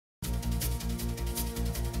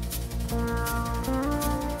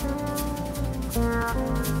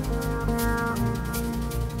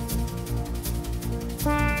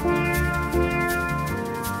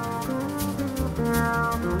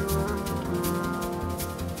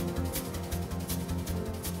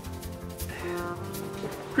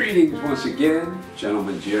Greetings once again,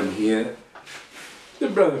 Gentleman Jim here, the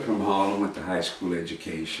brother from Harlem with the high school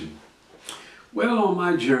education. Well, on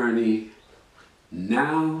my journey,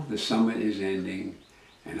 now the summer is ending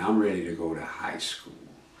and I'm ready to go to high school.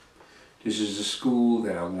 This is the school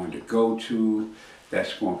that I want to go to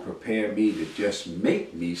that's going to prepare me to just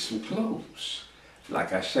make me some clothes.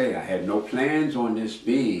 Like I say, I had no plans on this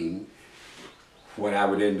being what I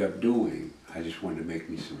would end up doing. I just wanted to make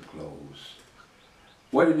me some clothes.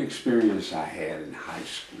 What an experience I had in high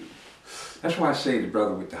school. That's why I say the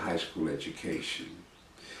brother with the high school education.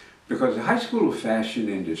 Because the high school of fashion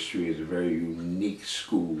industry is a very unique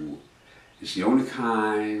school. It's the only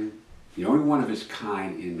one of its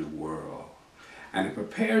kind in the world. And it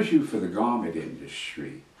prepares you for the garment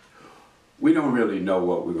industry. We don't really know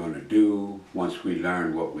what we're going to do once we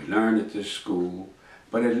learn what we learn at this school,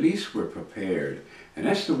 but at least we're prepared. And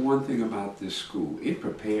that's the one thing about this school. It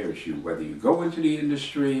prepares you whether you go into the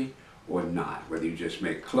industry or not, whether you just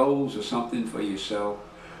make clothes or something for yourself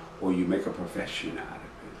or you make a profession out of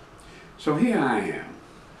it. So here I am.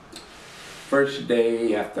 First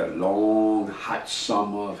day after a long, hot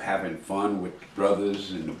summer of having fun with the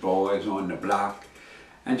brothers and the boys on the block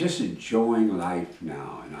and just enjoying life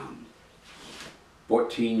now. And I'm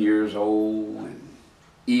 14 years old and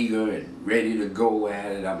eager and ready to go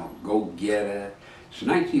at it. I'm a go-getter. It's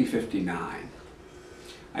 1959.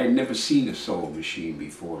 I had never seen a sewing machine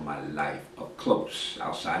before in my life up close,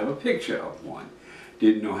 outside of a picture of one.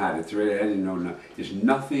 Didn't know how to thread it. I didn't know. It's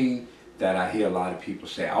nothing that I hear a lot of people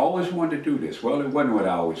say, I always wanted to do this. Well, it wasn't what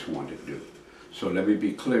I always wanted to do. So let me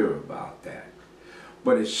be clear about that.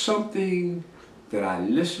 But it's something that I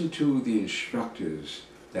listened to the instructors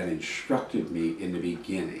that instructed me in the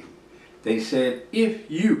beginning. They said, if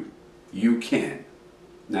you can.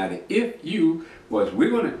 Now the if you was, we're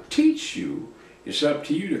going to teach you. It's up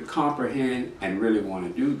to you to comprehend and really want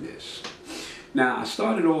to do this. Now I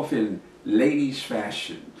started off in ladies'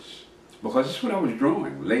 fashions because that's what I was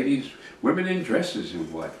drawing. Ladies, women in dresses and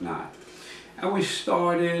whatnot. And we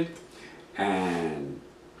started and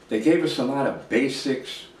they gave us a lot of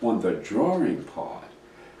basics on the drawing part.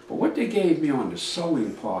 But what they gave me on the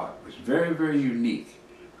sewing part was very, very unique.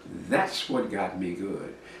 That's what got me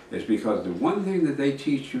good. It's because the one thing that they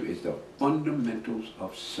teach you is the fundamentals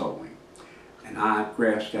of sewing. And I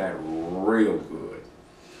grasped that real good.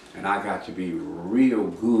 And I got to be real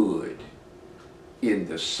good in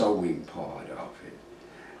the sewing part of it.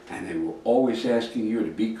 And they were always asking you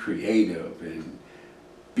to be creative and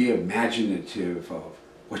be imaginative of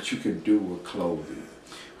what you can do with clothing.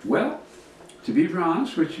 Well, to be very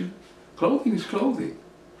honest with you, clothing is clothing.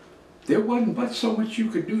 There wasn't but so much you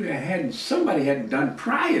could do that somebody hadn't done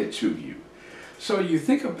prior to you. So you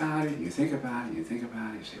think about it, you think about it, you think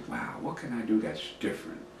about it, you say, wow, what can I do that's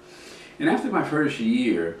different? And after my first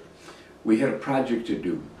year, we had a project to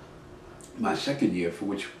do. My second year, for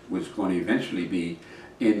which was going to eventually be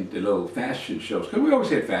in the little fashion shows, because we always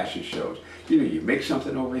had fashion shows. You know, you make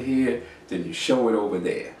something over here, then you show it over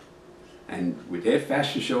there. And we had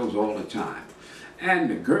fashion shows all the time. And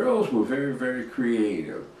the girls were very, very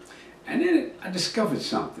creative. And then I discovered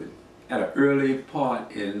something at an early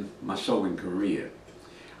part in my sewing career.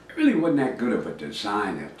 I really wasn't that good of a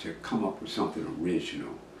designer to come up with something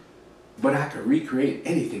original. But I could recreate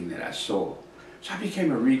anything that I saw. So I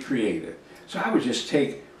became a recreator. So I would just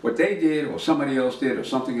take what they did or somebody else did or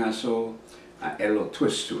something I saw, I add a little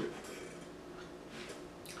twist to it.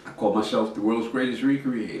 I call myself the world's greatest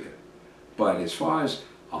recreator. But as far as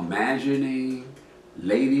imagining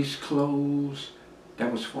ladies' clothes,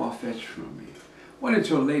 that was far-fetched from me. It wasn't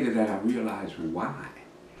until later that I realized why.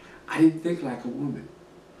 I didn't think like a woman.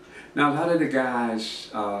 Now a lot of the guys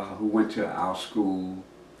who went to our school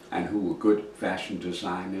and who were good fashion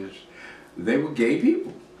designers, they were gay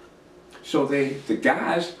people. So the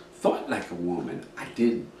guys thought like a woman. I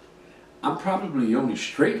didn't. I'm probably the only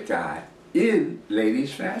straight guy in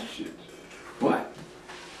ladies' fashions. But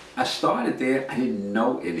I started there, I didn't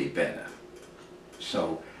know any better.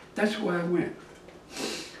 So that's where I went.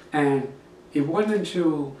 And it wasn't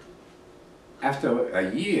until after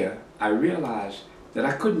a year I realized that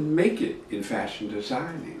I couldn't make it in fashion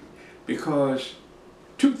designing because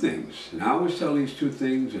two things, and I always tell these two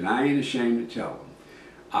things and I ain't ashamed to tell them.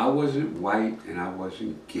 I wasn't white and I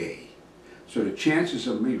wasn't gay. So the chances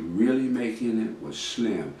of me really making it was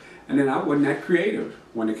slim. And then I wasn't that creative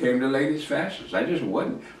when it came to ladies' fashions. I just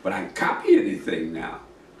wasn't. But I can copy anything now.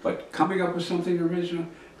 But coming up with something original,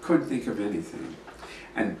 couldn't think of anything.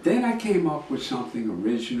 And then I came up with something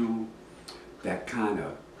original that kind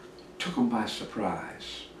of took them by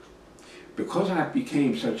surprise. Because I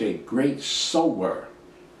became such a great sewer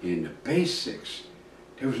in the basics,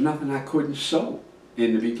 There was nothing I couldn't sew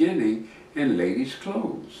in the beginning in ladies'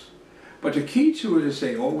 clothes. But the key to it is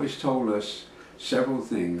they always told us several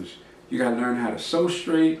things. You got to learn how to sew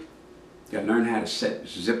straight. You got to learn how to set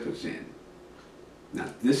zippers in.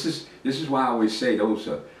 Now, this is why I always say those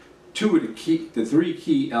are two of the three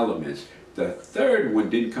key elements. The third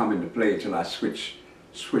one didn't come into play until I switched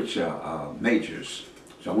majors.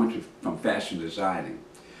 So I went from fashion designing.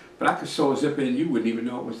 But I could sew a zipper and you wouldn't even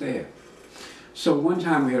know it was there. So one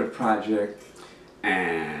time we had a project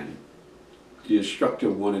and the instructor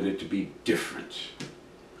wanted it to be different.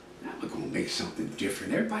 Now we're going to make something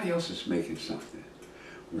different. Everybody else is making something.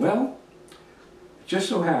 Well, it just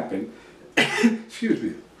so happened, excuse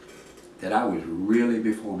me, that I was really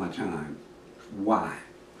before my time. Why?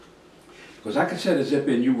 Because I could set a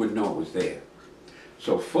zipper and you wouldn't know it was there.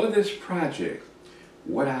 So for this project,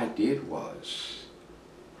 what I did was,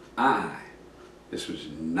 this was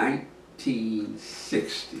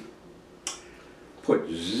 1960, put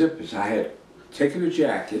zippers. I had taken a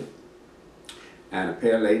jacket and a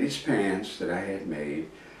pair of ladies' pants that I had made,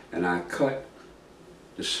 and I cut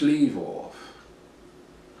the sleeve off.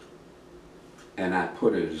 And I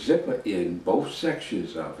put a zipper in both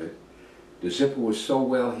sections of it. The zipper was so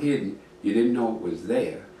well hidden, you didn't know it was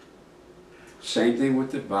there. Same thing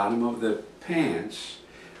with the bottom of the pants,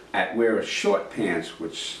 at where a short pants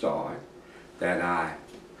would start, that I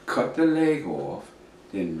cut the leg off,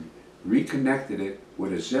 then reconnected it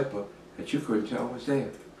with a zipper that you couldn't tell was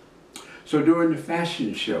there. So during the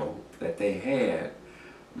fashion show that they had,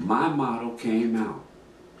 my model came out.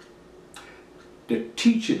 The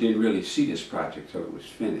teacher didn't really see this project till it was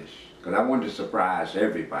finished, because I wanted to surprise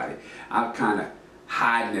everybody. I was kind of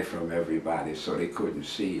hiding it from everybody so they couldn't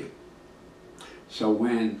see it. So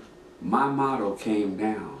when my model came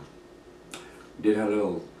down, did her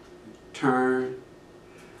little turn,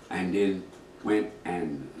 and then went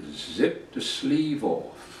and zipped the sleeve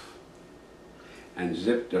off, and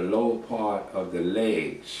zipped the lower part of the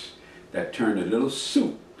legs, that turned a little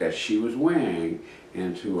suit that she was wearing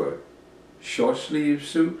into a short sleeve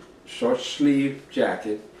suit, short sleeve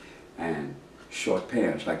jacket, and short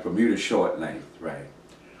pants, like Bermuda short length, right?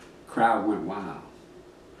 Crowd went wild.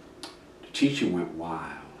 The teacher went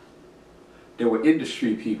wild. There were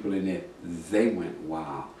industry people in there, they went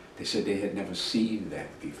wild. They said they had never seen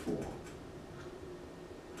that before.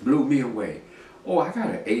 Blew me away. Oh, I got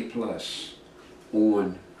an A+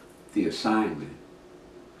 on the assignment.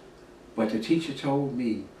 But the teacher told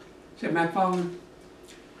me, said, McFarland,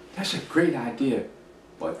 that's a great idea,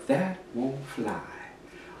 but that won't fly.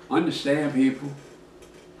 Understand, people,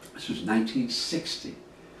 this was 1960,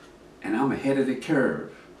 and I'm ahead of the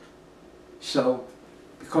curve. So,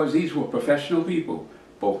 because these were professional people,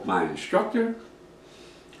 both my instructor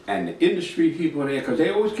and the industry people there, because they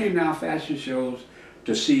always came down fashion shows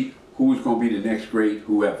to see who was going to be the next great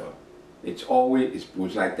whoever. It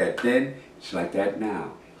was like that then, it's like that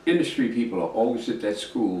now. Industry people are always at that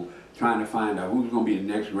school trying to find out who's going to be the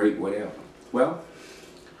next great whatever. Well,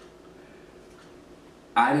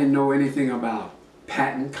 I didn't know anything about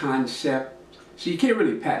patent concept. See, you can't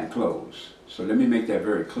really patent clothes, so let me make that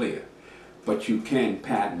very clear. But you can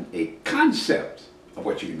patent a concept of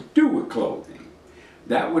what you can do with clothing.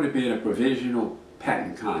 That would have been a provisional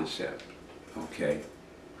patent concept, okay?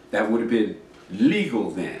 That would have been legal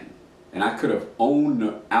then, and I could have owned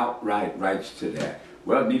the outright rights to that.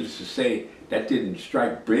 Well, needless to say, that didn't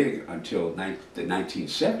strike big until the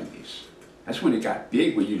 1970s. That's when it got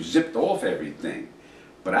big, when you zipped off everything.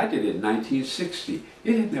 But I did it in 1960.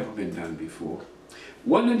 It had never been done before.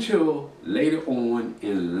 Wasn't until later on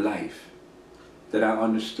in life that I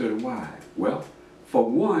understood why. Well, for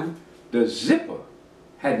one, the zipper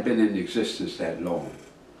hadn't been in existence that long.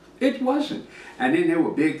 It wasn't. And then there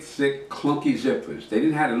were big, thick, clunky zippers. They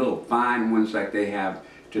didn't have the little fine ones like they have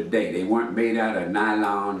today. They weren't made out of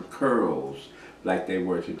nylon curls like they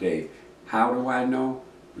were today. How do I know?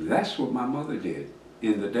 That's what my mother did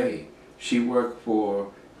in the day. She worked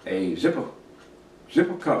for a zipper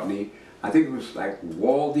company. I think it was like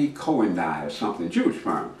Waldy Cohen or something, Jewish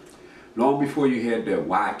firm. Long before you had the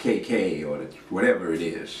YKK or the, whatever it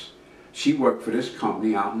is. She worked for this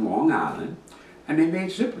company out in Long Island, and they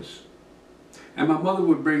made zippers. And my mother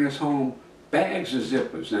would bring us home bags of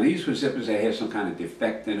zippers. Now these were zippers that had some kind of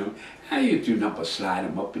defect in them. How you do not slide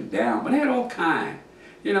them up and down, but they had all kind,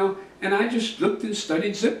 you know. And I just looked and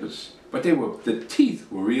studied zippers, but the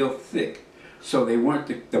teeth were real thick, so they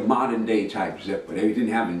weren't the modern day type zipper. They didn't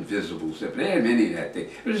have invisible zipper. They didn't have any of that thing.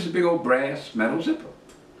 It was just a big old brass metal zipper.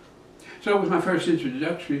 So it was my first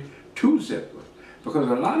introduction to zipper, because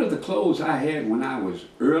a lot of the clothes I had when I was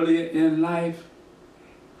earlier in life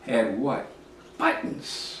had what?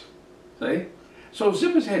 buttons. See? So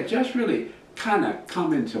zippers had just really kind of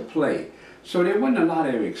come into play. So there wasn't a lot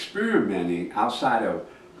of experimenting outside of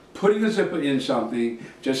putting a zipper in something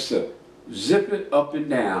just to zip it up and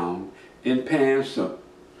down in pants to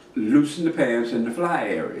loosen the pants in the fly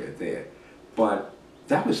area there. But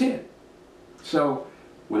that was it. So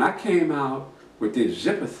when I came out with this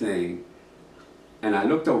zipper thing, and I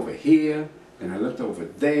looked over here, and I looked over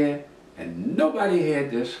there, and nobody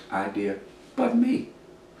had this idea but me.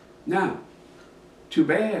 Now, too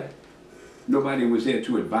bad nobody was there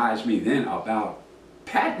to advise me then about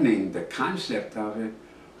patenting the concept of it.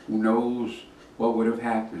 Who knows what would have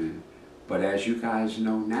happened. But as you guys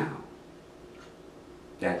know now,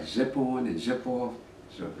 that zip on and zip off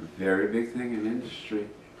is a very big thing in industry.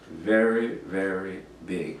 Very, very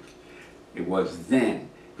big. It was then.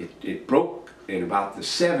 It broke in about the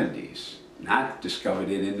 70s. Not discovered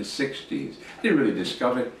it in the 60s. I didn't really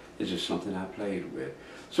discover it. It's just something I played with.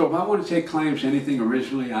 So if I want to take claims to anything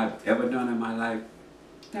originally I've ever done in my life,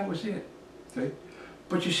 that was it. Okay?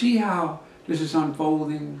 But you see how this is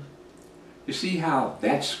unfolding? You see how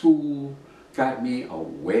that school got me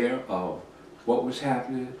aware of what was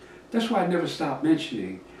happening? That's why I never stopped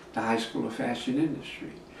mentioning the High School of Fashion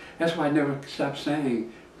Industry. That's why I never stopped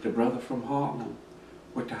saying the brother from Harlem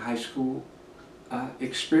with the high school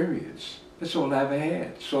experience. That's all I ever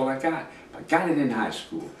had. That's all I got. I got it in high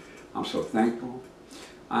school. I'm so thankful.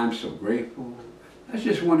 I'm so grateful. That's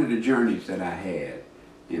just one of the journeys that I had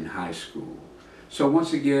in high school. So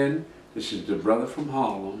once again, this is the brother from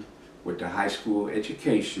Harlem with the high school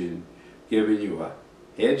education giving you a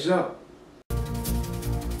heads up.